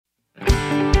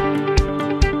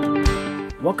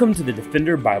Welcome to the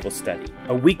Defender Bible Study,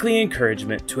 a weekly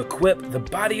encouragement to equip the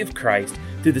body of Christ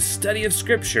through the study of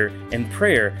Scripture and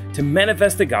prayer to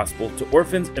manifest the gospel to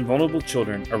orphans and vulnerable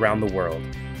children around the world.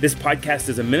 This podcast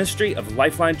is a ministry of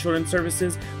Lifeline Children's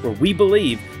Services where we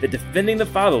believe that defending the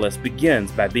fatherless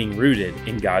begins by being rooted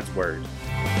in God's Word.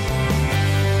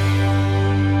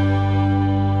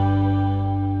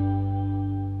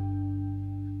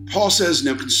 Paul says,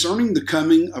 "Now concerning the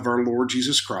coming of our Lord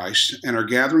Jesus Christ and our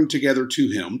gathering together to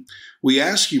him, we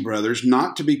ask you, brothers,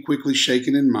 not to be quickly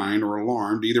shaken in mind or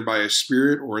alarmed, either by a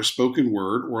spirit or a spoken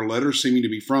word or a letter seeming to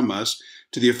be from us,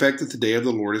 to the effect that the day of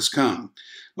the Lord has come.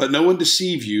 Let no one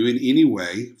deceive you in any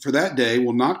way, for that day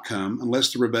will not come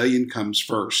unless the rebellion comes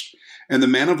first. And the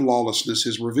man of lawlessness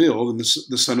is revealed, and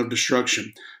the son of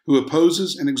destruction, who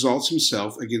opposes and exalts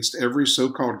himself against every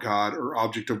so-called God or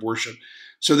object of worship,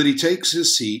 so that he takes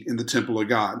his seat in the temple of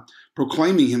God,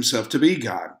 proclaiming himself to be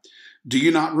God. Do you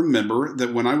not remember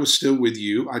that when I was still with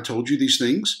you, I told you these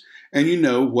things? And you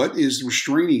know what is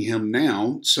restraining him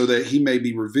now, so that he may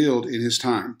be revealed in his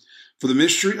time. For the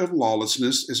mystery of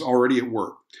lawlessness is already at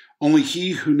work. Only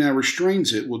he who now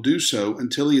restrains it will do so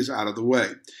until he is out of the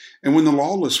way. And when the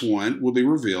lawless one will be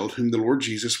revealed, whom the Lord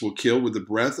Jesus will kill with the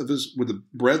breath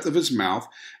of his mouth,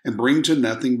 and bring to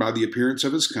nothing by the appearance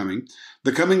of his coming,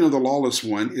 the coming of the lawless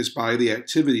one is by the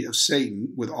activity of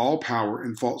Satan, with all power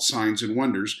and false signs and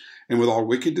wonders, and with all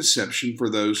wicked deception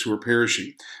for those who are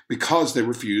perishing, because they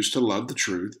refuse to love the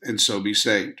truth and so be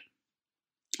saved.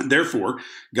 Therefore,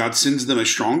 God sends them a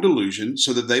strong delusion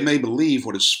so that they may believe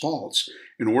what is false,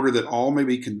 in order that all may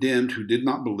be condemned who did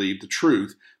not believe the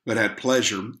truth, but had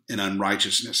pleasure in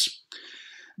unrighteousness."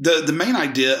 The main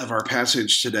idea of our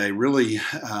passage today really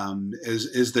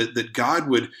is that God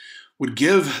would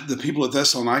give the people at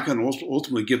Thessalonica and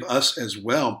ultimately give us as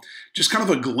well just kind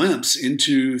of a glimpse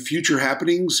into future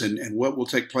happenings and what will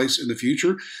take place in the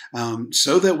future,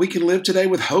 so that we can live today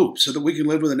with hope, so that we can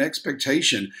live with an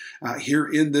expectation here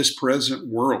in this present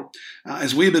world.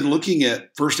 As we have been looking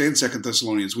at 1st and 2nd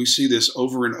Thessalonians, we see this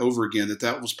over and over again,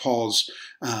 that was Paul's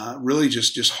really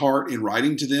just heart in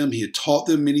writing to them. He had taught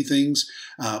them many things,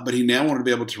 but he now wanted to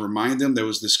be able to remind them. There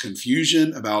was this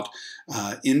confusion about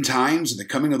end times and the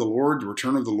coming of the Lord, the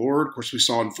return of the Lord. Of course, we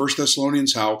saw in 1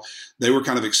 Thessalonians how they were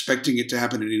kind of expecting it to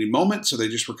happen at any moment, so they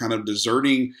just were kind of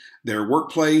deserting their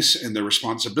workplace and their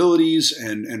responsibilities,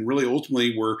 and really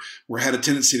ultimately were had a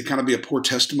tendency to kind of be a poor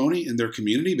testimony in their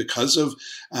community because of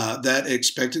that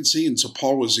expectancy. And so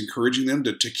Paul was encouraging them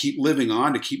to keep living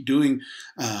on, to keep doing,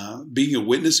 being a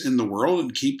witness in the world,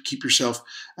 and keep yourself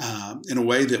in a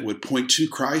way that would point to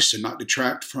Christ and not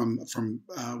detract from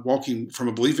walking from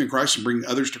a belief in Christ and bringing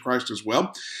others to Christ as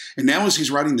well. And now as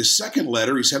he's writing this second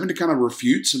letter, he's having to kind of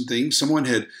refute some things. Someone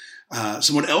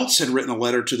else had written a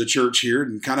letter to the church here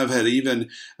and kind of had even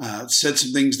said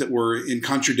some things that were in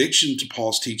contradiction to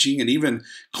Paul's teaching, and even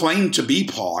claimed to be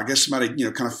Paul. I guess somebody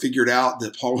kind of figured out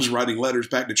that Paul was writing letters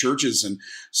back to churches, and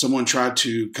someone tried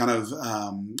to kind of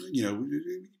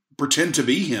pretend to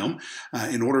be him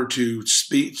in order to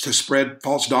spread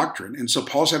false doctrine. And so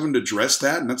Paul's having to address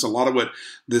that, and that's a lot of what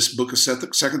this book of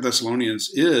 2nd Thessalonians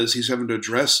is. He's having to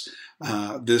address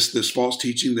this false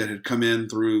teaching that had come in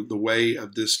through the way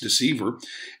of this deceiver,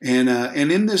 and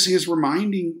in this he is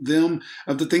reminding them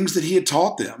of the things that he had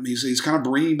taught them. He's kind of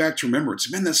bringing back to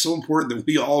remembrance. Man, that's so important that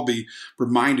we all be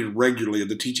reminded regularly of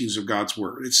the teachings of God's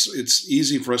Word. It's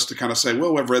easy for us to kind of say,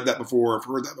 "Well, I've read that before, I've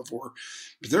heard that before,"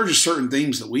 but there are just certain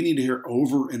things that we need to hear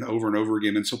over and over and over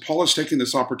again. And so Paul is taking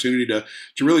this opportunity to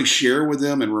really share with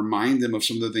them and remind them of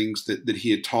some of the things that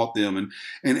he had taught them.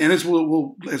 And as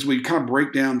we kind of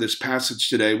break down this passage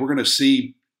today, we're going to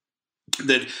see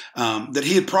that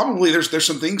he had probably, there's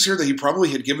some things here that he probably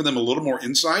had given them a little more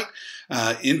insight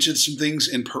into some things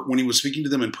when he was speaking to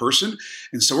them in person.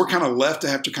 And so we're kind of left to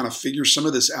have to kind of figure some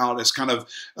of this out as kind of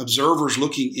observers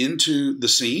looking into the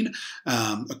scene.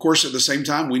 Of course, at the same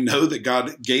time, we know that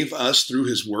God gave us through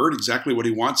his word exactly what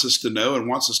he wants us to know and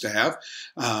wants us to have.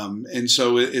 And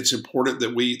so it's important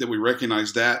that we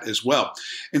recognize that as well.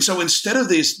 And so instead of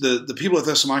the people at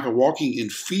Thessalonica walking in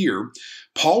fear,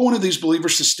 Paul wanted these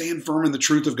believers to stand firm in the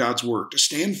truth of God's word, to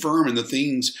stand firm in the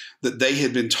things that they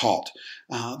had been taught.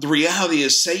 The reality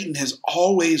is Satan has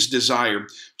always desired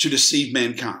to deceive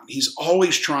mankind. He's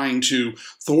always trying to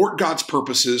thwart God's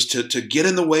purposes, to get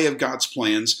in the way of God's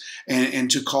plans,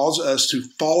 and to cause us to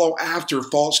follow after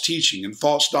false teaching and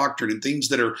false doctrine and things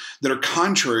that are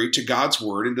contrary to God's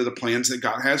word and to the plans that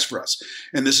God has for us.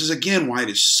 And this is, again, why it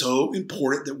is so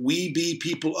important that we be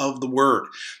people of the word,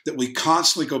 that we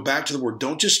constantly go back to the word.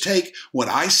 Don't just take what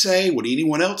I say, what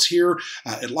anyone else here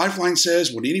at Lifeline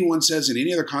says, what anyone says in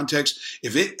any other context.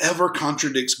 if it ever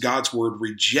contradicts God's word,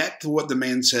 reject what the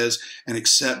man says and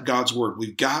accept God's word.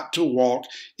 We've got to walk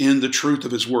in the truth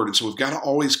of his word. And so we've got to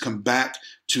always come back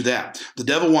to that. The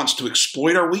devil wants to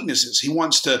exploit our weaknesses. He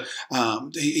wants to,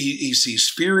 he sees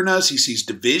fear in us, he sees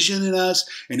division in us,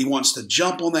 and he wants to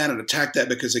jump on that and attack that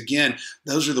because, again,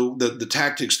 those are the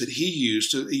tactics that he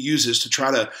uses to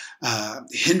try to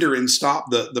hinder and stop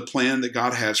the plan that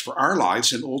God has for our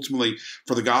lives and ultimately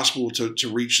for the gospel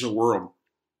to reach the world.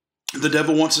 The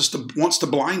devil wants to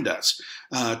blind us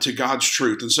to God's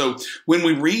truth. And so when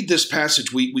we read this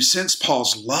passage, we sense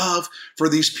Paul's love for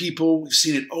these people. We've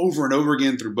seen it over and over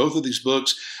again through both of these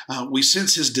books. We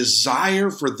sense his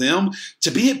desire for them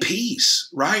to be at peace,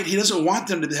 right? He doesn't want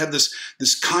them to have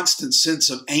this constant sense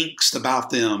of angst about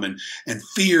them and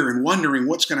fear and wondering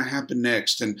what's going to happen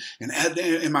next. And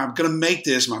am I going to make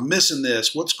this? Am I missing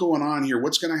this? What's going on here?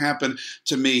 What's going to happen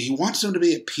to me? He wants them to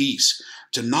be at peace,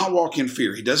 to not walk in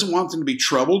fear. He doesn't want them to be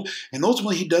troubled, and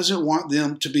ultimately he doesn't want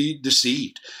them to be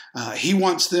deceived. He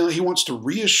wants to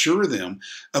reassure them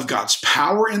of God's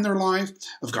power in their life,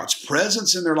 of God's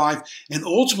presence in their life, and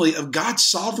ultimately of God's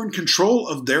sovereign control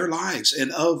of their lives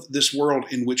and of this world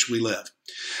in which we live.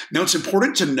 Now, it's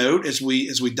important to note as we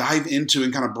dive into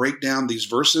and kind of break down these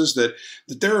verses that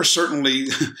there are certainly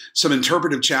some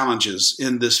interpretive challenges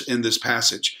in this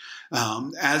passage.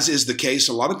 As is the case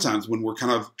a lot of times when we're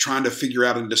kind of trying to figure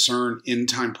out and discern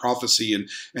end-time prophecy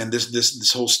and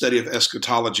this whole study of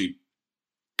eschatology.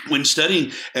 When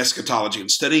studying eschatology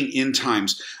and studying end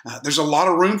times, there's a lot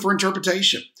of room for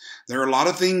interpretation. There are a lot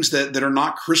of things that are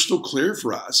not crystal clear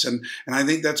for us. And I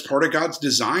think that's part of God's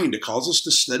design to cause us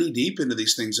to study deep into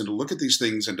these things and to look at these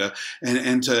things and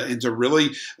to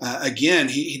really, again,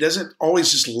 he doesn't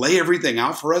always just lay everything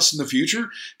out for us in the future,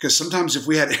 because sometimes if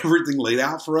we had everything laid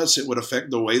out for us, it would affect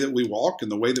the way that we walk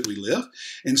and the way that we live.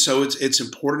 And so it's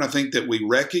important, I think, that we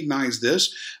recognize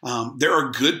this. There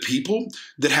are good people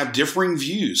that have differing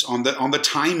views on the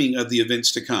timing of the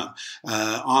events to come.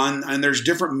 And there's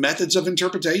different methods of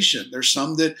interpretation. There's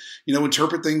some that,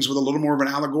 interpret things with a little more of an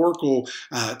allegorical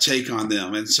take on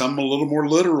them, and some a little more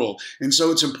literal. And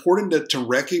so it's important to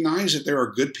recognize that there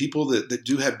are good people that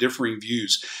do have differing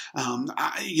views.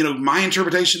 My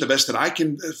interpretation, the best that I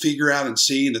can figure out and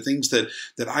see, and the things that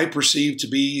I perceive to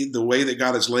be the way that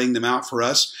God is laying them out for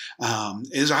us,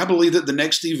 is I believe that the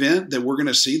next event that we're going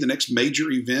to see, the next major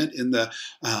event in the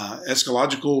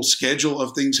eschatological schedule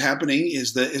of things happening,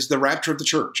 is the rapture of the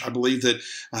church. I believe that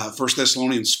 1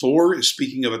 Thessalonians 4 is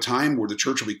speaking of a time where the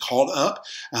church will be called up.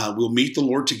 We'll meet the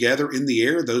Lord together in the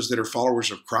air, those that are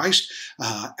followers of Christ.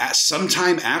 At some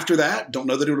time after that, don't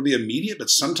know that it will be immediate, but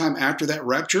sometime after that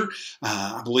rapture,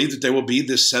 I believe that there will be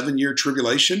this 7-year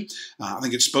tribulation. I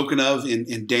think it's spoken of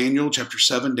in Daniel chapter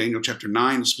 7, Daniel chapter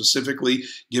 9, specifically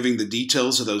giving the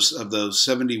details of those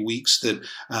 70 weeks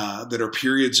that are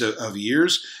periods of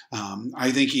years.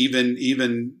 I think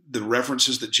even the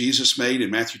references that Jesus made in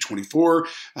Matthew 24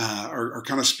 are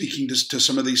kind of speaking to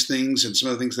some of these things and some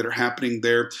of the things that are happening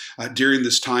there during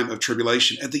this time of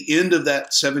tribulation. At the end of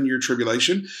that 7-year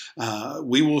tribulation,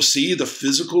 we will see the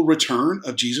physical return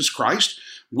of Jesus Christ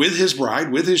with his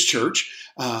bride, with his church,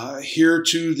 here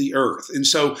to the earth. And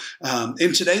so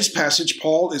in today's passage,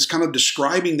 Paul is kind of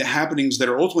describing the happenings that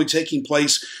are ultimately taking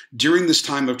place during this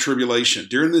time of tribulation,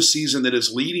 during this season that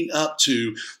is leading up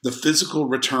to the physical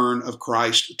return of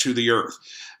Christ to the earth.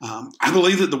 I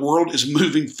believe that the world is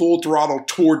moving full throttle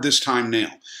toward this time now.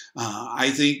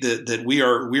 I think that we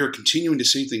are continuing to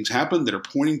see things happen that are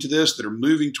pointing to this, that are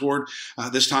moving toward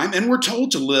this time, and we're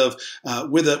told to live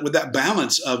with that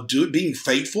balance of being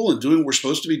faithful and doing what we're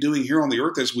supposed to be doing here on the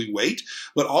earth as we wait,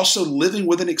 but also living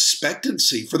with an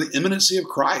expectancy for the imminency of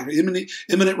Christ,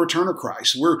 imminent return of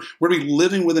Christ. We're to be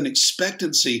living with an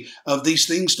expectancy of these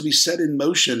things to be set in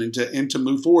motion and to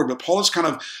move forward. But Paul is kind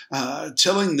of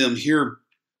telling them here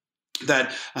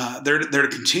that they're to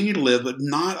continue to live, but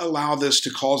not allow this to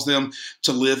cause them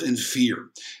to live in fear.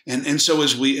 And so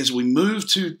as we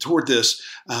move toward this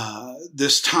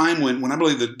time when I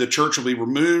believe that the church will be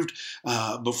removed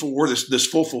before this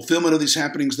full fulfillment of these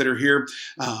happenings that are here.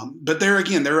 But there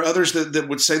are others that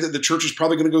would say that the church is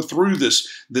probably going to go through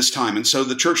this time. And so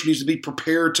the church needs to be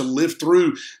prepared to live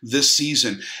through this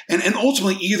season. And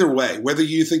ultimately, either way, whether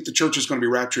you think the church is going to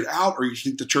be raptured out or you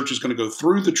think the church is going to go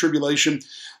through the tribulation,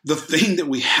 the thing that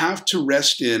we have to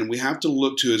rest in, we have to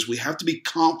look to, is we have to be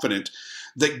confident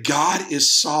that God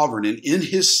is sovereign, and in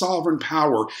his sovereign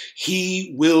power,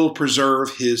 he will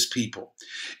preserve his people.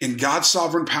 In God's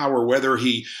sovereign power, whether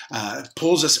he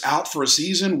pulls us out for a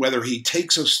season, whether he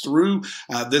takes us through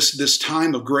this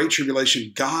time of great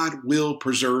tribulation, God will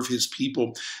preserve his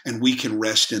people, and we can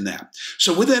rest in that.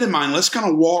 So with that in mind, let's kind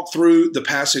of walk through the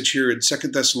passage here in 2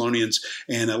 Thessalonians,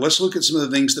 and let's look at some of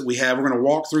the things that we have. We're going to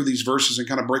walk through these verses and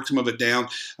kind of break some of it down,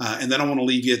 and then I want to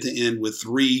leave you at the end with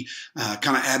three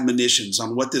kind of admonitions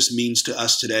on what this means to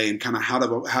us today, and kind of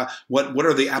what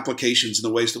are the applications and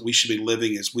the ways that we should be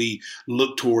living as we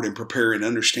look toward and prepare and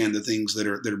understand the things that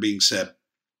are being said.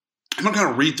 I'm going to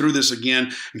kind of read through this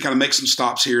again and kind of make some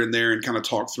stops here and there and kind of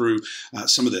talk through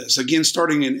some of this. Again,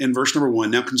 starting in verse number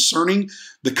 1. Now, concerning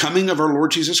the coming of our Lord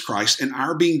Jesus Christ and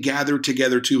our being gathered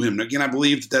together to him. Now, again, I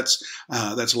believe that's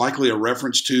likely a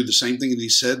reference to the same thing that he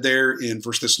said there in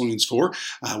 1 Thessalonians 4,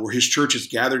 where his church is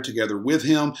gathered together with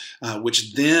him,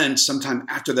 which then sometime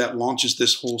after that launches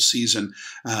this whole season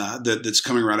that's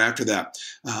coming right after that.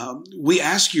 We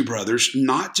ask you, brothers,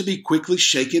 not to be quickly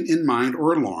shaken in mind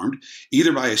or alarmed,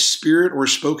 either by a spirit or a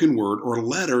spoken word or a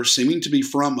letter seeming to be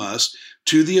from us,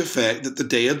 to the effect that the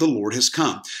day of the Lord has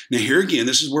come. Now here again,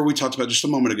 this is where we talked about just a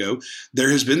moment ago.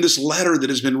 There has been this letter that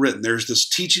has been written. There's this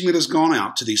teaching that has gone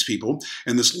out to these people,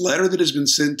 and this letter that has been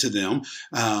sent to them.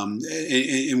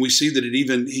 And we see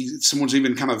that someone's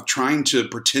even kind of trying to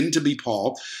pretend to be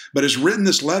Paul, but has written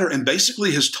this letter and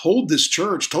basically has told this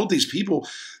church, told these people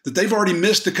that they've already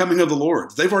missed the coming of the Lord.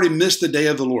 They've already missed the day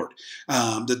of the Lord.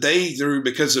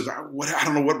 Because of I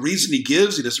don't know what reason he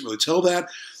gives. He doesn't really tell that.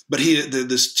 But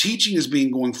this teaching is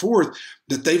being going forth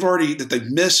that they've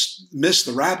missed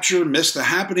the rapture, missed the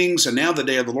happenings, and now the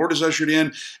day of the Lord is ushered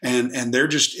in, and they're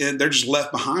just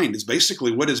left behind. Is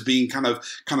basically what is being kind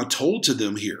of told to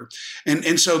them here,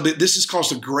 and so this has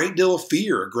caused a great deal of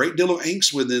fear, a great deal of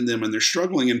angst within them, and they're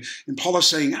struggling. And Paul is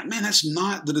saying, man, that's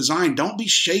not the design. Don't be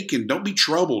shaken. Don't be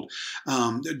troubled.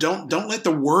 Don't let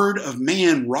the word of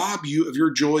man rob you of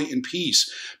your joy and peace.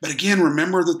 But again,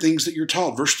 remember the things that you're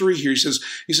taught. Verse 3 here, he says,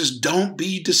 don't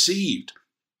be deceived.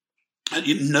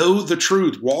 You know the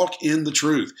truth, walk in the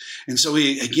truth. And so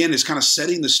he, again, is kind of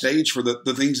setting the stage for the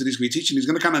things that he's going to be teaching. He's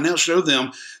going to kind of now show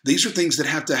them these are things that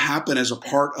have to happen as a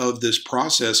part of this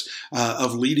process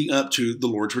of leading up to the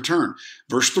Lord's return.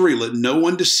 Verse 3, let no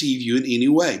one deceive you in any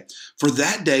way, for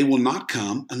that day will not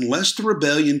come unless the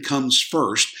rebellion comes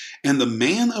first and the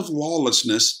man of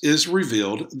lawlessness is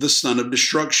revealed, the son of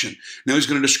destruction. Now he's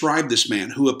going to describe this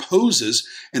man who opposes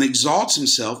and exalts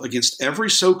himself against every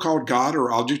so-called God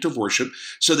or object of worship,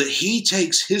 so that he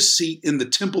takes his seat in the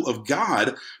temple of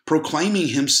God, proclaiming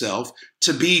himself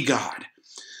to be God.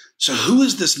 So who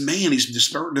is this man? He's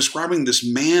describing this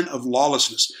man of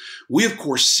lawlessness. We, of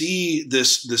course, see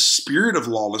this spirit of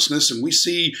lawlessness, and we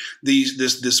see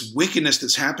this wickedness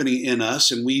that's happening in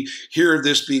us, and we hear of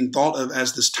this being thought of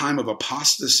as this time of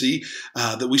apostasy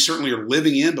that we certainly are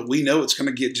living in, but we know it's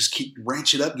going to keep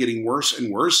ratchet up, getting worse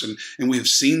and worse, and we have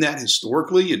seen that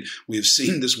historically, and we have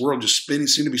seen this world just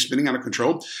seem to be spinning out of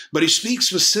control. But he speaks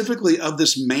specifically of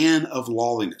this man of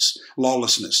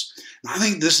lawlessness. I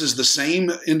think this is the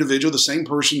same individual, the same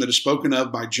person that is spoken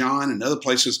of by John and other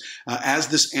places as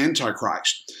this Antichrist.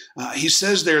 He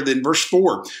says there that in verse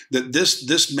 4 that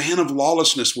this man of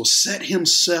lawlessness will set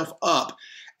himself up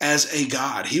as a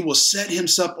God. He will set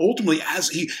himself ultimately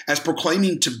as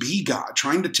proclaiming to be God,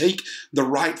 trying to take the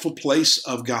rightful place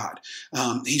of God.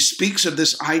 He speaks of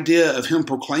this idea of him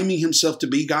proclaiming himself to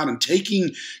be God and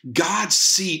taking God's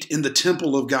seat in the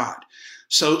temple of God.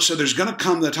 So there's going to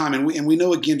come the time, and we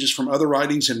know again just from other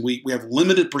writings, and we have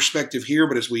limited perspective here,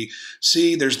 but as we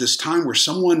see, there's this time where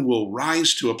someone will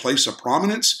rise to a place of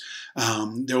prominence.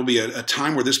 There will be a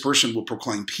time where this person will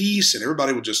proclaim peace, and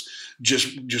everybody will just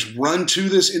run to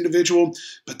this individual.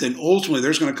 But then ultimately,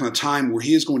 there's going to come a time where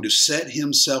he is going to set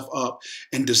himself up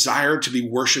and desire to be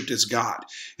worshipped as God,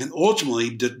 and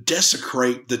ultimately to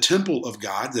desecrate the temple of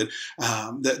God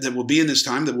that will be in this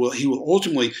time. He will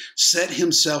ultimately set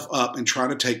himself up and try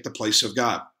to take the place of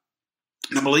God.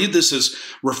 And I believe this is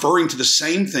referring to the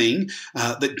same thing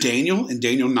that Daniel in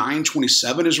Daniel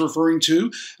 9:27 is referring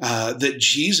to, that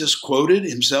Jesus quoted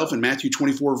himself in Matthew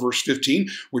 24, verse 15,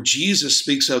 where Jesus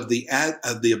speaks of the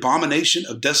abomination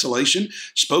of desolation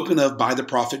spoken of by the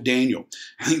prophet Daniel.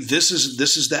 I think this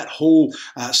is that whole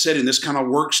setting. This kind of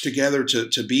works together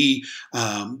to be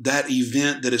that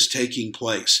event that is taking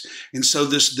place. And so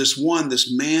this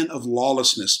man of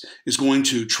lawlessness is going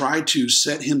to try to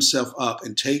set himself up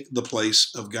and take the place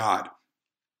of God.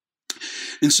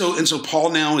 And so Paul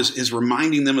now is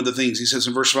reminding them of the things. He says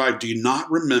in verse 5, do you not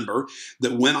remember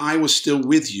that when I was still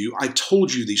with you, I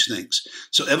told you these things?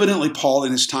 So evidently Paul,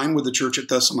 in his time with the church at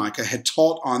Thessalonica, had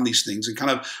taught on these things and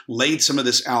kind of laid some of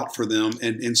this out for them.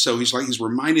 And so he's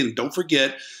reminding them, don't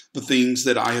forget the things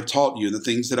that I have taught you, and the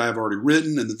things that I have already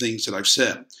written, and the things that I've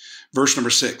said. Verse number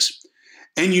 6.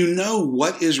 And you know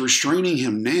what is restraining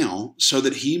him now, so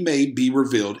that he may be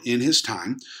revealed in his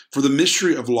time, for the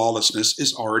mystery of lawlessness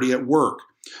is already at work.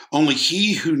 Only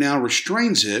he who now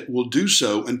restrains it will do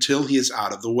so until he is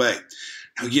out of the way.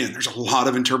 Now, again, there's a lot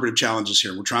of interpretive challenges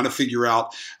here. We're trying to figure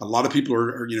out, a lot of people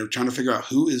are trying to figure out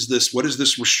who is this, what is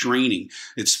this restraining?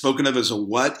 It's spoken of as a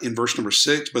what in verse number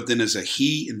 6, but then as a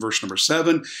he in verse number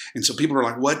 7. And so people are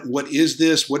like, what is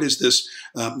this? What is this,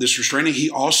 this restraining? He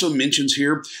also mentions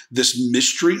here this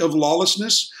mystery of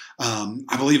lawlessness.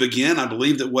 I believe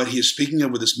that what he is speaking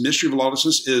of with this mystery of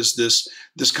lawlessness is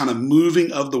this kind of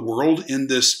moving of the world in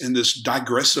this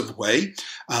digressive way.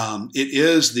 It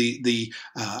is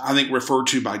I think referred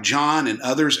to by John and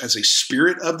others as a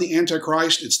spirit of the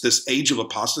Antichrist. It's this age of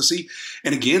apostasy.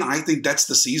 And again, I think that's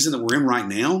the season that we're in right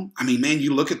now. I mean, man,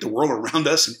 you look at the world around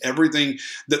us, and everything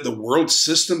that the world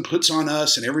system puts on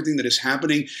us and everything that is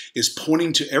happening is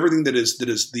pointing to everything that is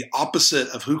the opposite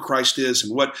of who Christ is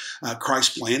and what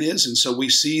Christ's plan is. And so we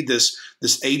see this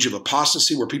age of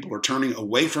apostasy where people are turning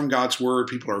away from God's word.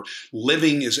 People are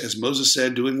living, as Moses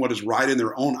said, doing what is right in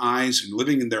their own eyes and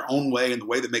living in their own way, in the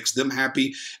way that makes them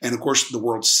happy. And of course, the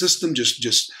world system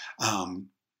just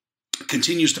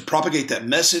continues to propagate that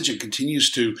message and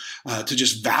continues to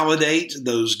just validate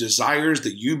those desires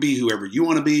that you be whoever you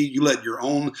want to be. You let your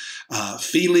own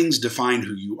feelings define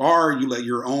who you are. You let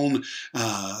your own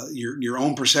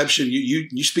perception.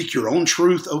 You speak your own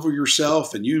truth over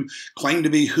yourself, and you claim to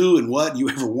be who and what you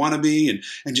ever want to be,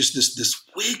 and just this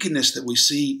wickedness that we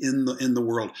see in the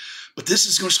world. But this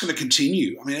is just going to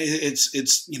continue. I mean,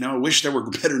 it's I wish there were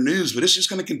better news, but it's just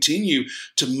going to continue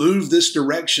to move this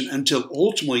direction until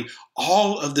ultimately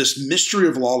all of this mystery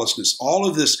of lawlessness, all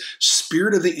of this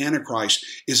spirit of the Antichrist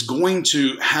is going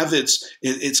to have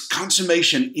its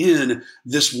consummation in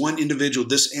this one individual,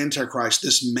 this Antichrist,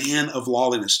 this man of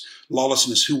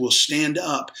lawlessness who will stand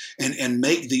up and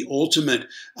make the ultimate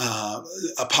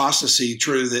apostasy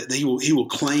true, that he will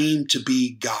claim to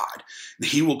be God.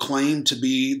 He will claim to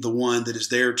be the one that is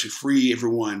there to free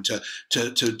everyone,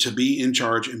 to be in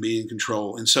charge and be in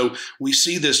control. And so we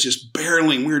see this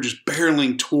we're just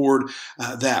barreling toward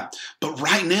that. But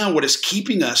right now, what is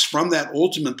keeping us from that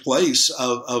ultimate place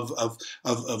of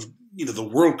the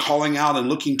world calling out and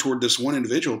looking toward this one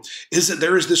individual is that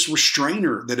there is this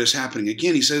restrainer that is happening.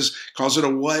 Again, he calls it a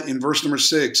what in verse number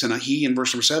 6 and a he in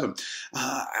verse number 7.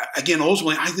 Again,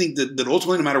 ultimately, I think that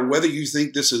ultimately, no matter whether you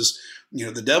think this is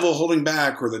the devil holding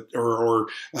back or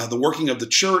the working of the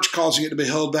church causing it to be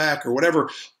held back or whatever,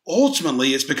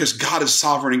 ultimately it's because God is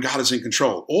sovereign and God is in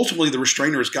control. Ultimately, the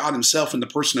restrainer is God himself in the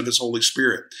person of his Holy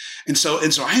Spirit. And so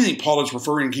I think Paul is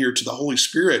referring here to the Holy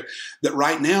Spirit, that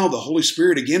right now the Holy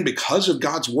Spirit, again, because of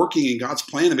God's working and God's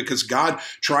plan, and because God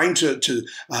trying to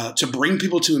bring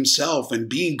people to himself and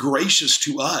being gracious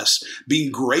to us, being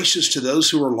gracious to those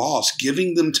who are lost,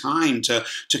 giving them time to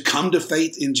come to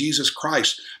faith in Jesus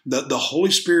Christ, the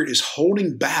Holy Spirit is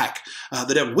holding back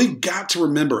the devil. We've got to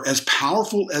remember, as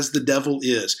powerful as the devil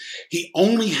is, he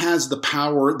only has the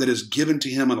power that is given to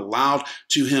him and allowed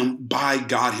to him by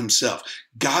God himself.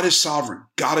 God is sovereign.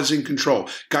 God is in control.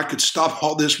 God could stop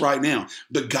all this right now,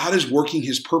 but God is working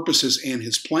his purposes and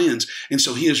his plans. And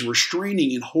so he is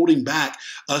restraining and holding back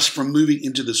us from moving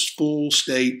into this full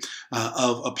state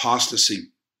of apostasy.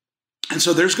 And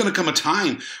so there's going to come a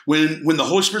time when the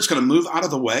Holy Spirit's going to move out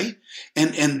of the way,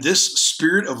 and this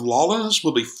spirit of lawlessness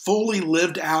will be fully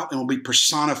lived out and will be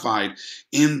personified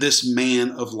in this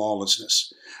man of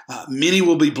lawlessness. Many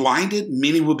will be blinded,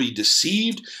 many will be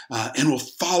deceived, and will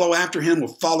follow after him,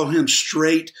 will follow him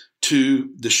straight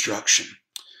to destruction.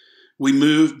 We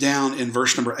move down in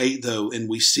verse number 8, though, and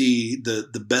we see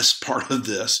the best part of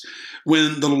this.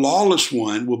 When the lawless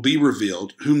one will be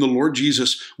revealed, whom the Lord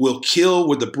Jesus will kill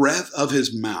with the breath of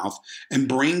his mouth and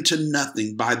bring to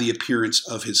nothing by the appearance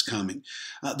of his coming.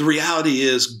 The reality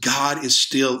is God is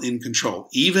still in control.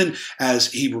 Even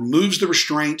as he removes the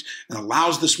restraint and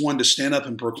allows this one to stand up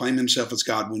and proclaim himself as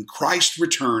God, when Christ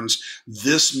returns,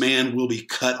 this man will be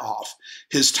cut off.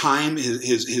 His time,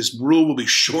 his rule will be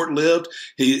short-lived.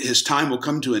 His time will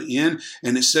come to an end.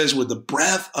 And it says, with the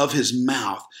breath of his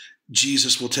mouth,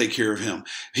 Jesus will take care of him.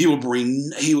 He will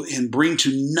bring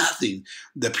to nothing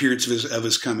the appearance of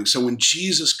his coming. So when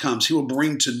Jesus comes, he will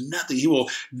bring to nothing. He will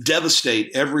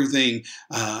devastate everything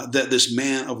that this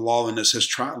man of lawlessness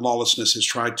has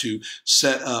tried to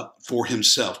set up for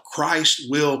himself. Christ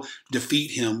will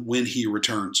defeat him when he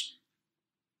returns.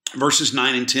 Verses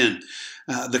 9 and 10.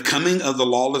 The coming of the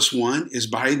lawless one is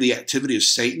by the activity of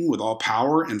Satan with all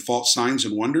power and false signs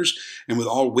and wonders and with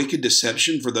all wicked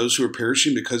deception for those who are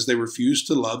perishing because they refuse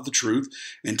to love the truth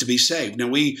and to be saved. Now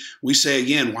we say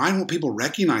again, why won't people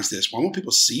recognize this? Why won't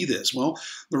people see this? Well,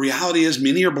 the reality is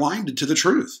many are blinded to the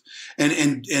truth.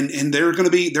 And there are going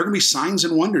to be signs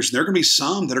and wonders. There are going to be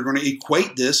some that are going to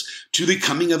equate this to the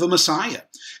coming of a Messiah.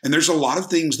 And there's a lot of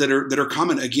things that are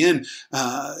common. Again,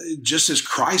 just as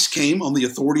Christ came on the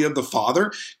authority of the Father,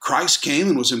 Christ came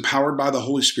and was empowered by the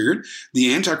Holy Spirit.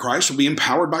 The Antichrist will be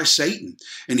empowered by Satan,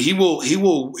 and he will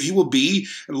be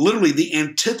literally the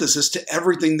antithesis to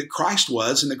everything that Christ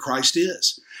was and that Christ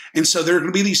is. And so there are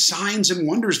going to be these signs and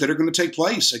wonders that are going to take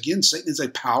place. Again, Satan is a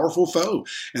powerful foe,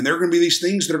 and there are going to be these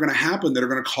things that are going to happen that are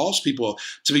going to cause people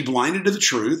to be blinded to the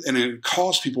truth, and it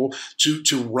cause people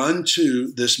to run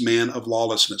to this man of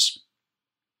lawlessness.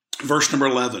 Verse number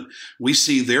 11, we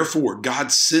see, therefore,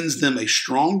 God sends them a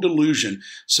strong delusion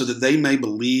so that they may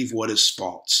believe what is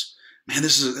false. Man,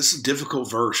 this is a difficult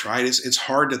verse, right? It's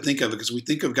hard to think of it because we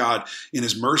think of God in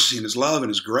his mercy and his love and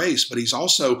his grace, but he's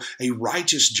also a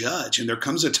righteous judge. And there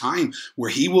comes a time where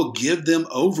he will give them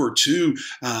over to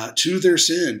their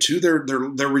sin, to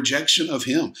their rejection of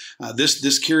him.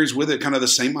 This carries with it kind of the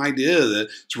same idea that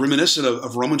it's reminiscent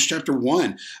of Romans chapter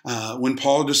 1, when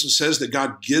Paul just says that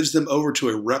God gives them over to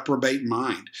a reprobate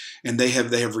mind. And they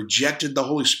have rejected the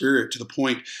Holy Spirit to the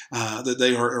point that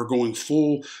they are going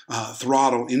full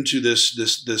throttle into this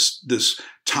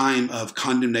time of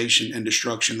condemnation and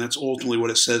destruction. That's ultimately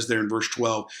what it says there in verse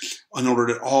 12. In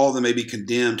order that all that may be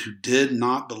condemned who did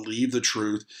not believe the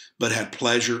truth, but had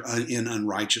pleasure in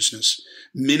unrighteousness.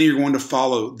 Many are going to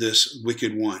follow this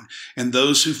wicked one. And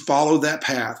those who follow that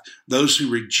path, those who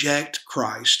reject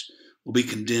Christ, will be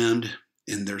condemned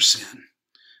in their sin.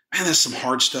 Man, that's some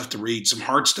hard stuff to read, some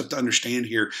hard stuff to understand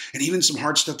here, and even some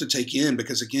hard stuff to take in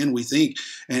because, again, we think,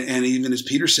 and even as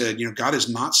Peter said, God is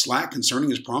not slack concerning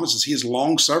his promises. He is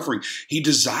long-suffering. He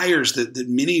desires that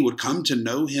many would come to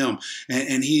know him,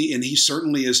 and he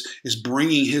certainly is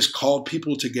bringing his called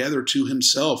people together to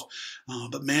himself.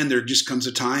 But man, there just comes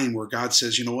a time where God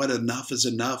says, you know what, enough is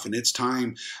enough, and it's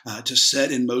time to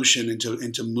set in motion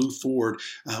and to move forward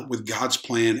with God's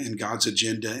plan and God's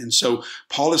agenda. And so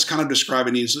Paul is kind of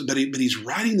describing, but he's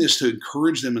writing this to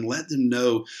encourage them and let them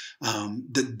know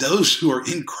that those who are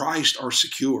in Christ are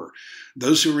secure.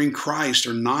 Those who are in Christ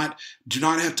do not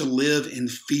have to live in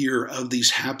fear of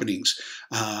these happenings.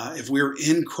 If we're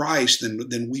in Christ,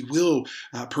 then we will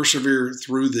persevere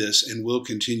through this and will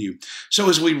continue. So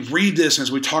as we read this,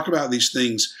 as we talk about these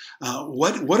things,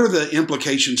 what are the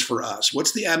implications for us?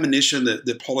 What's the admonition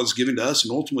that Paul has given to us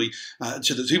and ultimately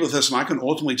to the people of Thessalonica and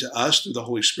ultimately to us through the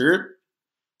Holy Spirit?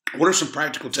 What are some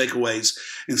practical takeaways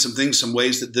and some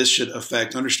ways that this should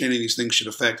affect, understanding these things should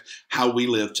affect how we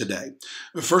live today?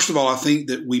 First of all, I think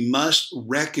that we must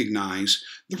recognize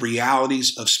the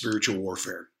realities of spiritual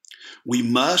warfare. We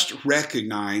must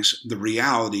recognize the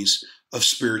realities of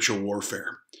spiritual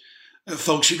warfare.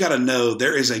 Folks, you got to know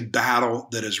there is a battle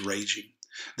that is raging.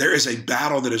 There is a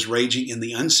battle that is raging in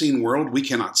the unseen world. We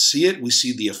cannot see it. We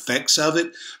see the effects of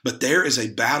it. But there is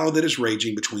a battle that is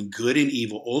raging between good and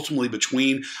evil, ultimately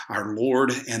between our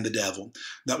Lord and the devil.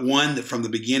 That one that from the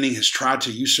beginning has tried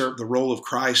to usurp the role of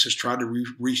Christ, has tried to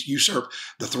usurp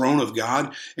the throne of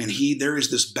God. And there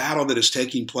is this battle that is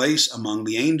taking place among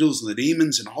the angels and the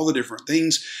demons and all the different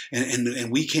things.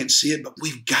 And we can't see it, but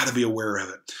we've got to be aware of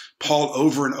it. Paul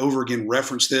over and over again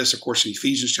referenced this. Of course, in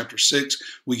Ephesians chapter 6,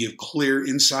 we give clear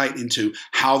insight into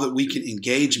how that we can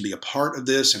engage and be a part of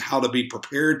this and how to be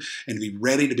prepared and to be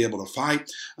ready to be able to fight.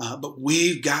 But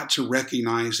we've got to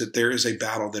recognize that there is a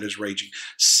battle that is raging.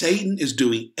 Satan is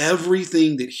doing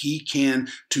everything that he can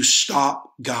to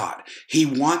stop God. He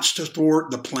wants to thwart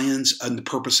the plans and the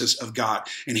purposes of God.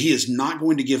 And he is not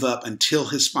going to give up until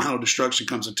his final destruction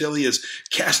comes, until he is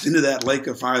cast into that lake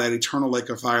of fire, that eternal lake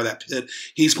of fire, that pit.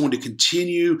 He's going to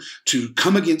continue to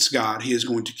come against God. He is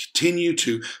going to continue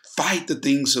to fight the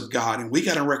things of God. And we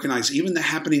got to recognize even the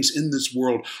happenings in this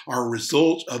world are a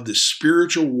result of the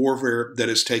spiritual warfare that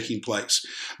is taking place.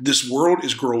 This world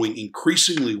is growing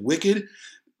increasingly wicked,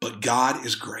 but God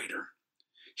is greater.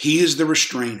 He is the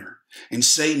restrainer. And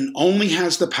Satan only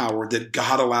has the power that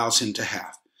God allows him to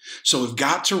have. So we've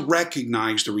got to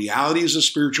recognize the realities of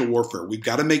spiritual warfare. We've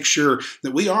got to make sure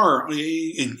that we are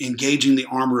engaging the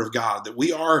armor of God, that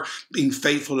we are being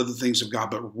faithful to the things of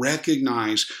God, but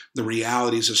recognize the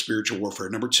realities of spiritual warfare.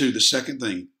 Number two, the second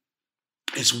thing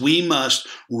is we must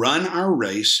run our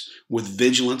race with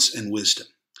vigilance and wisdom.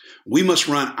 We must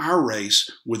run our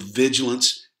race with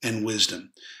vigilance and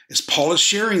wisdom. As Paul is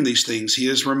sharing these things, he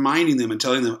is reminding them and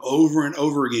telling them over and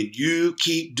over again, you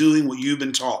keep doing what you've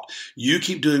been taught. You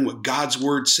keep doing what God's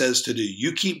word says to do.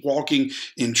 You keep walking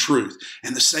in truth.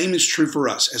 And the same is true for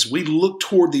us. As we look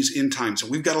toward these end times,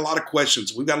 and we've got a lot of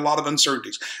questions, we've got a lot of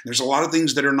uncertainties, there's a lot of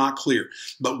things that are not clear.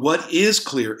 But what is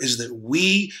clear is that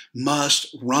we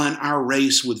must run our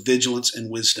race with vigilance and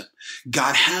wisdom.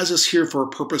 God has us here for a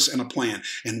purpose and a plan,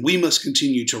 and we must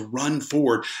continue to run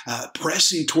forward,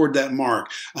 pressing toward that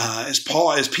mark.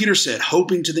 As Peter said,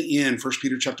 hoping to the end, 1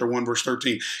 Peter chapter 1, verse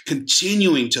 13,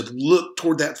 continuing to look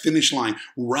toward that finish line,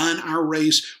 run our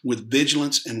race with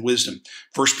vigilance and wisdom.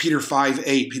 1 Peter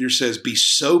 5:8, Peter says, be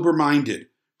sober-minded.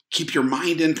 Keep your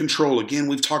mind in control. Again,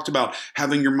 we've talked about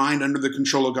having your mind under the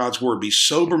control of God's word. Be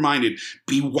sober-minded.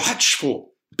 Be watchful.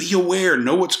 Be aware,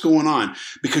 know what's going on,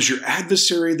 because your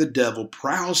adversary, the devil,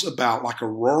 prowls about like a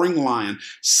roaring lion,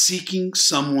 seeking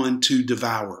someone to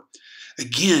devour.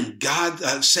 Again,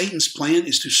 Satan's plan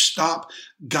is to stop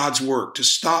God's work, to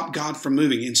stop God from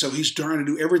moving. And so he's trying to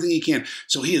do everything he can.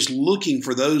 So he is looking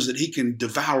for those that he can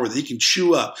devour, that he can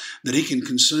chew up, that he can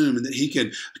consume, and that he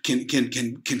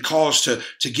can cause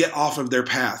to get off of their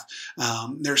path.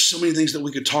 There's so many things that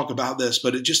we could talk about this,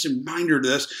 but it's just a reminder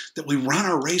to us that we run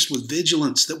our race with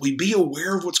vigilance, that we be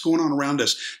aware of what's going on around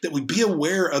us, that we be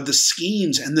aware of the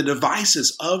schemes and the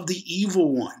devices of the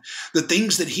evil one, the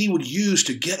things that he would use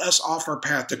to get us off our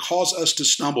path, to cause us to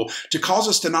stumble, to cause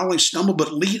us to not only stumble,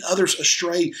 but lead others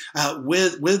astray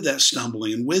with that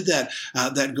stumbling and with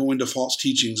that going to false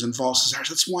teachings and false desires.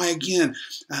 That's why, again,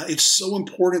 it's so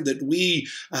important that we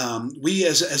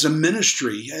as a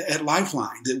ministry at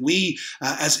Lifeline, that we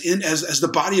as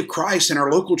the body of Christ in our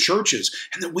local churches,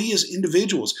 and that we as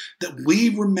individuals, that we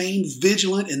remain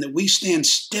vigilant and that we stand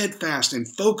steadfast and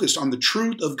focused on the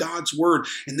truth of God's word,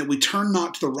 and that we turn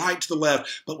not to the right, to the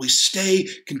left, but we stay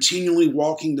continually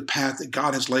walking the path that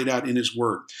God has laid out in his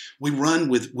word. We run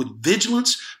with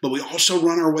vigilance, but we also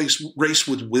run our race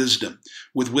with wisdom.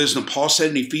 With wisdom, Paul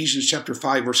said in Ephesians chapter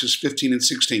 5, verses 15 and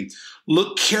 16,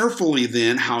 look carefully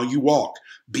then how you walk.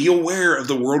 Be aware of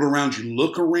the world around you.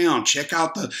 Look around. Check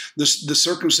out the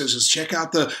circumstances. Check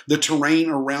out the terrain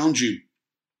around you.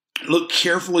 Look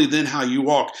carefully then how you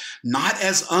walk, not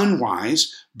as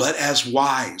unwise, but as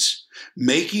wise,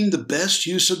 making the best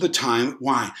use of the time.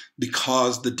 Why?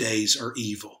 Because the days are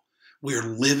evil. We are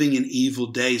living in evil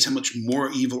days. How much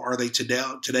more evil are they today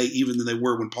even than they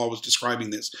were when Paul was describing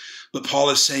this? But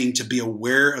Paul is saying to be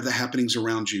aware of the happenings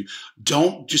around you.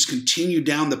 Don't just continue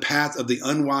down the path of the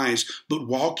unwise, but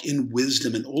walk in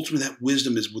wisdom. And ultimately that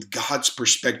wisdom is with God's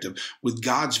perspective, with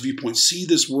God's viewpoint. See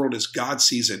this world as God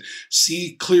sees it.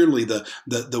 See clearly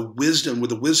the wisdom, with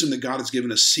the wisdom that God has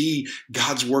given us. See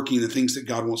God's working, the things that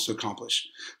God wants to accomplish.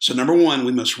 So number one,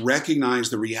 we must recognize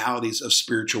the realities of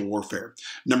spiritual warfare.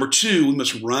 Number two, we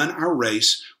must run our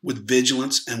race with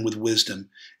vigilance and with wisdom.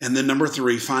 And then number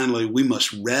three, finally, we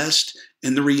must rest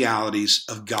in the realities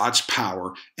of God's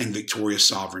power and victorious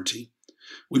sovereignty.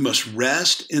 We must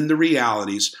rest in the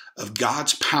realities of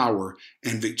God's power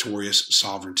and victorious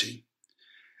sovereignty.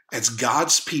 As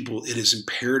God's people, it is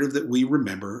imperative that we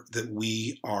remember that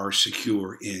we are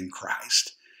secure in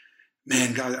Christ.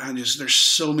 Man, God, there's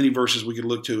so many verses we could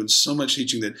look to and so much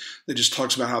teaching that just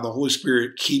talks about how the Holy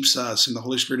Spirit keeps us, and the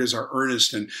Holy Spirit is our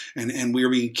earnest, and we are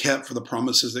being kept for the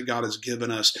promises that God has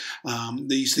given us.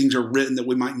 These things are written that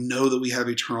we might know that we have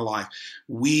eternal life.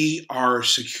 We are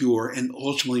secure, and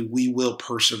ultimately we will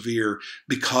persevere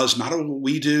because not of what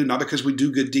we do, not because we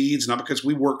do good deeds, not because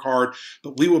we work hard,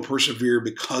 but we will persevere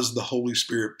because the Holy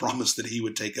Spirit promised that he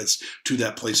would take us to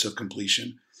that place of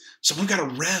completion. So we've got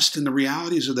to rest in the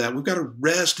realities of that. We've got to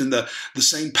rest in the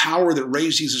same power that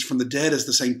raised Jesus from the dead is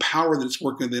the same power that is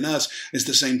working within us, is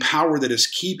the same power that is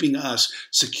keeping us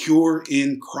secure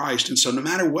in Christ. And so no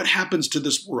matter what happens to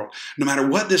this world, no matter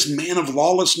what this man of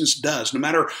lawlessness does, no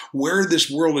matter where this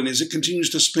world and as it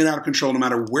continues to spin out of control, no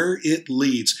matter where it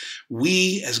leads,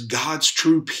 we as God's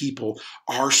true people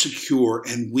are secure,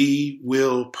 and we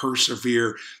will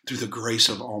persevere through the grace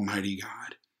of Almighty God.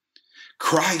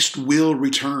 Christ will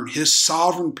return. His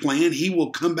sovereign plan, he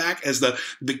will come back as the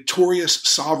victorious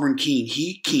sovereign king.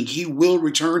 He will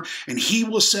return, and he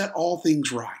will set all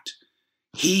things right.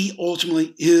 He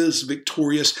ultimately is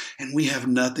victorious, and we have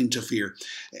nothing to fear.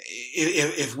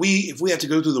 If we have to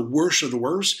go through the worst of the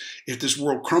worst, if this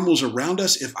world crumbles around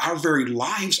us, if our very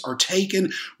lives are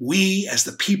taken, we as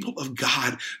the people of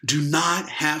God do not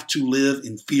have to live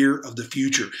in fear of the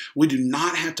future. We do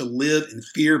not have to live in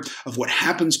fear of what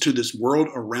happens to this world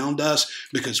around us,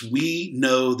 because we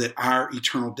know that our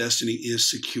eternal destiny is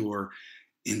secure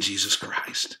in Jesus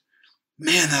Christ.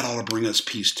 Man, that ought to bring us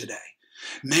peace today.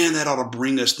 Man, that ought to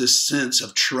bring us this sense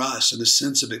of trust and this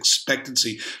sense of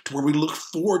expectancy to where we look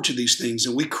forward to these things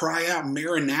and we cry out,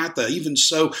 Maranatha, even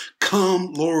so,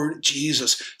 come, Lord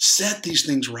Jesus, set these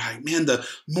things right. Man, the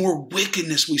more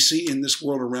wickedness we see in this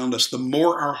world around us, the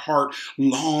more our heart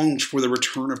longs for the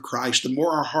return of Christ, the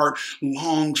more our heart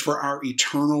longs for our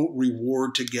eternal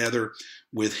reward together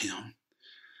with Him.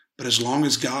 But as long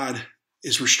as God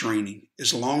is restraining,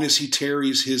 as long as He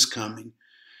tarries His coming,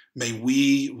 may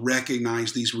we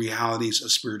recognize these realities of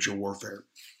spiritual warfare.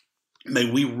 May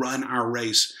we run our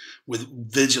race with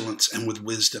vigilance and with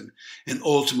wisdom. And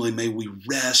ultimately, may we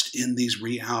rest in these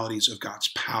realities of God's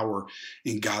power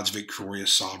and God's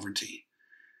victorious sovereignty.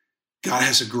 God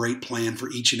has a great plan for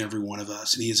each and every one of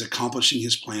us, and He is accomplishing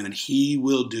His plan, and He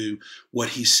will do what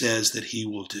He says that He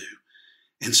will do.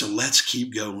 And so let's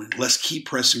keep going. Let's keep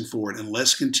pressing forward, and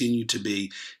let's continue to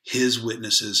be His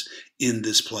witnesses in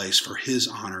this place for His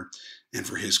honor and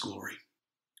for His glory.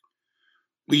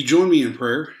 Will you join me in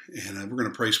prayer? And we're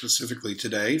going to pray specifically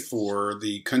today for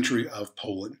the country of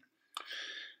Poland.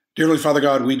 Dearly Father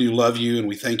God, we do love You, and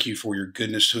we thank You for Your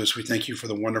goodness to us. We thank You for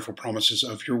the wonderful promises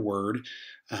of Your word,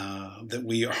 that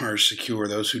we are secure.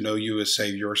 Those who know You as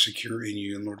Savior are secure in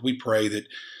You. And Lord, we pray that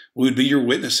we would be Your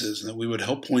witnesses and that we would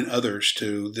help point others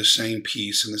to the same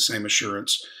peace and the same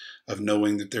assurance of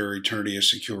knowing that their eternity is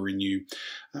secure in You.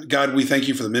 God, we thank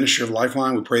You for the ministry of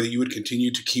Lifeline. We pray that You would continue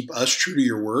to keep us true to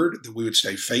Your word, that we would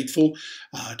stay faithful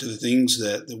to the things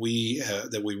that we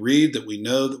read, that we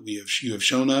know, that You have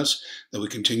shown us, that we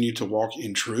continue to walk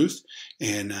in truth.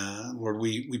 And Lord,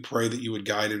 we pray that You would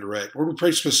guide and direct. Lord, we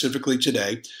pray specifically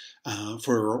today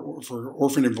for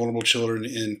orphan and vulnerable children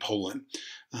in Poland.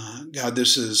 God,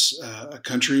 this is a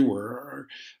country where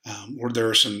there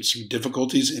are some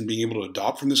difficulties in being able to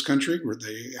adopt from this country, where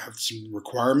they have some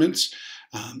requirements.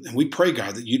 And we pray,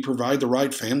 God, that You'd provide the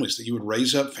right families, that You would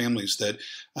raise up families that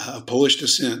of Polish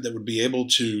descent that would be able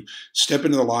to step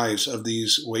into the lives of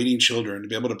these waiting children, to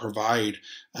be able to provide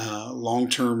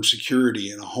long-term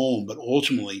security in a home, but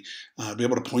ultimately be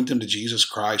able to point them to Jesus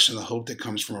Christ and the hope that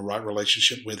comes from a right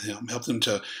relationship with Him. Help them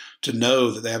to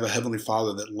know that they have a Heavenly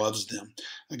Father that loves them.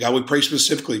 God, we pray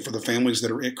specifically for the families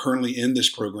that are currently in this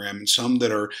program and some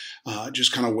that are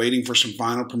just kind of waiting for some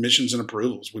final permissions and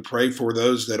approvals. We pray for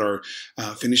those that are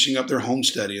finishing up their home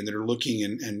study and that are looking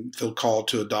and feel called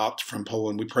to adopt from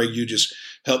Poland. We pray You just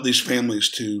help these families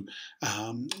to,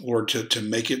 Lord, to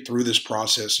make it through this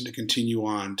process and to continue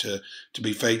on to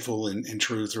be faithful and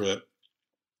true through it.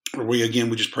 We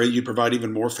just pray You provide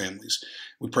even more families.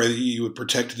 We pray that You would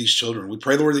protect these children. We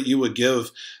pray, Lord, that You would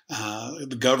give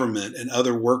the government and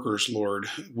other workers, Lord,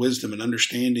 wisdom and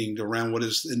understanding around what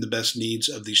is in the best needs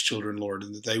of these children, Lord,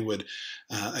 and that they would,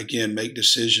 again, make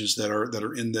decisions that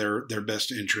are in their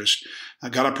best interest.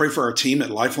 God, I pray for our team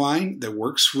at Lifeline that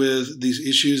works with these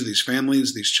issues, these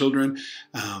families, these children.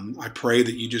 I pray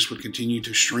that You just would continue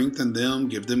to strengthen them,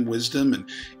 give them wisdom, and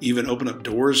even open up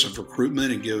doors of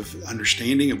recruitment and give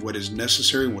understanding of what is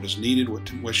necessary, what is needed,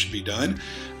 what should be done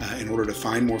in order to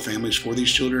find more families for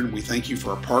these children. We thank You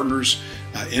for our partners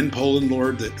in Poland,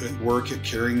 Lord, that work at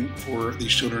caring for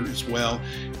these children as well.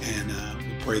 And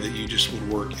we pray that You just would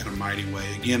work in a mighty way.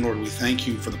 Again, Lord, we thank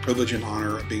You for the privilege and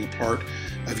honor of being a part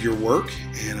of Your work.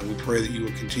 And we pray that You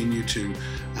would continue to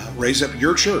raise up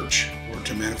Your church, Lord,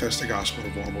 to manifest the gospel to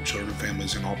vulnerable children and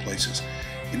families in all places.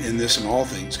 And in this and all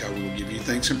things, God, we will give You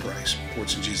thanks and praise. For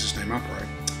it's in Jesus' name I pray.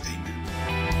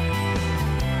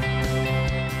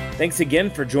 Thanks again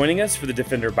for joining us for the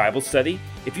Defender Bible Study.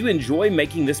 If you enjoy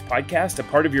making this podcast a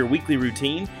part of your weekly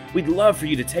routine, we'd love for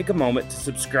you to take a moment to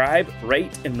subscribe,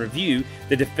 rate, and review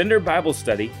the Defender Bible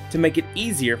Study to make it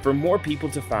easier for more people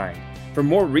to find. For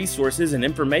more resources and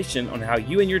information on how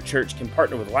you and your church can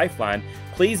partner with Lifeline,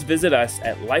 please visit us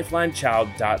at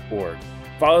lifelinechild.org.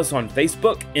 Follow us on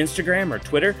Facebook, Instagram, or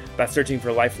Twitter by searching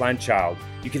for Lifeline Child.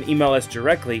 You can email us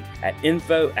directly at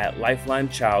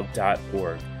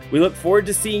info@lifelinechild.org. We look forward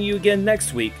to seeing you again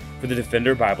next week for the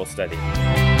Defender Bible Study.